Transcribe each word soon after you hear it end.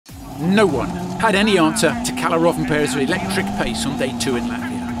No one had any answer to Kalle Rovanperän's electric pace on day 2 in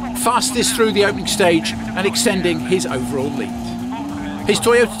Latvia. Fastest through the opening stage and extending his overall lead. His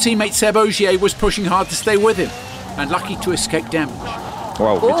Toyota teammate Seb Ogier was pushing hard to stay with him and lucky to escape damage.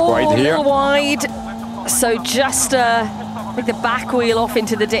 Well, it's wide here. A little wide, so just I think the back wheel off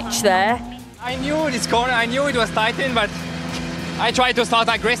into the ditch there. I knew this corner, I knew it was tightened, but I tried to start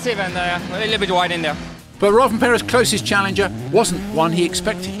aggressive and a little bit wide in there. But Rovanperän's closest challenger wasn't one he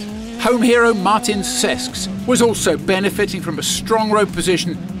expected. Home hero Martin Sesks was also benefiting from a strong road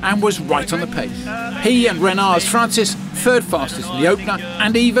position and was right on the pace. He and Renard's Francis, third fastest in the opener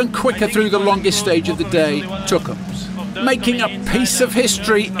and even quicker through the longest stage of the day, took homes, making a piece of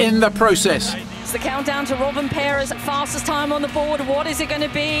history in the process. It's the countdown to Rovanperän's fastest time on the board. What is it going to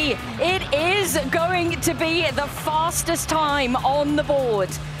be? It is going to be the fastest time on the board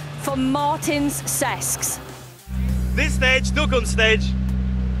for Martin Sesks. This stage, Tukun stage,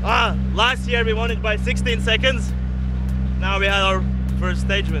 last year we won it by 16 seconds. Now we had our first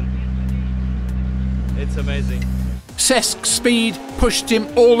stage win. It's amazing. Sesks' speed pushed him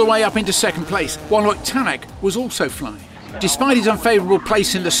all the way up into second place, while Tanak was also flying. Despite his unfavourable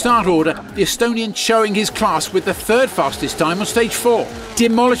place in the start order, the Estonian showing his class with the third fastest time on stage 4,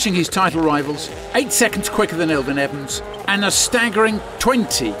 demolishing his title rivals, 8 seconds quicker than Elfyn Evans, and a staggering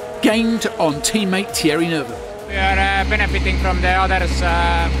 20 gained on teammate Thierry Neuville. We are benefiting from the others'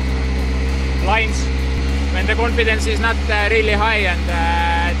 lines. When the confidence is not really high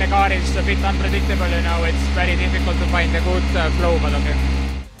and the car is a bit unpredictable, you know, it's very difficult to find a good flow, but okay.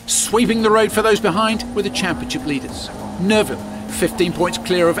 Sweeping the road for those behind were the championship leaders. Neuville, 15 points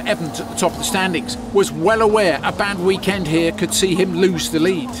clear of Evans at the top of the standings, was well aware a bad weekend here could see him lose the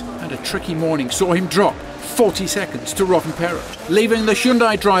lead, and a tricky morning saw him drop 40 seconds to Rovanperä, leaving the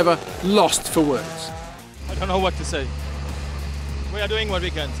Hyundai driver lost for words. I don't know what to say. We are doing what we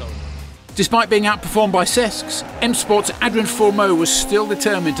can, so. Despite being outperformed by Sesks, M Sport's Adrian Fourmeau was still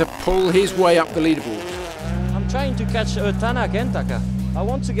determined to pull his way up the leaderboard. I'm trying to catch Tanak and Taka. I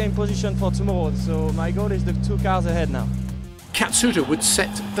want to gain position for tomorrow, so my goal is the 2 cars ahead now. Katsuta would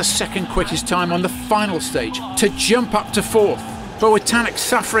set the second quickest time on the final stage to jump up to 4th. But with Tanak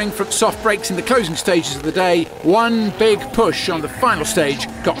suffering from soft brakes in the closing stages of the day, one big push on the final stage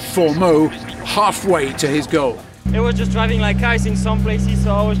got Fourmeau halfway to his goal. It was just driving like ice in some places,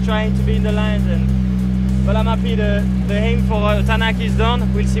 so I was trying to be in the lines, but I'm happy the aim for Tanak is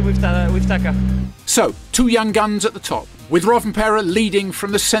done. We'll see with Taka. So, 2 young guns at the top, with Rovanperä leading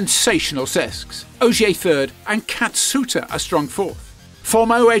from the sensational Sesks, Ogier 3rd and Katsuta a strong 4th.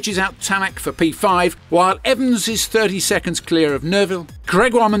 Fourmeau edges out Tanak for P5, while Evans is 30 seconds clear of Neuville,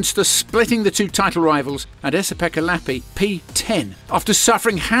 Grégoire Munster splitting the 2 title rivals, and Esa-Pekka Lappi P10 after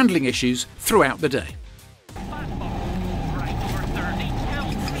suffering handling issues throughout the day.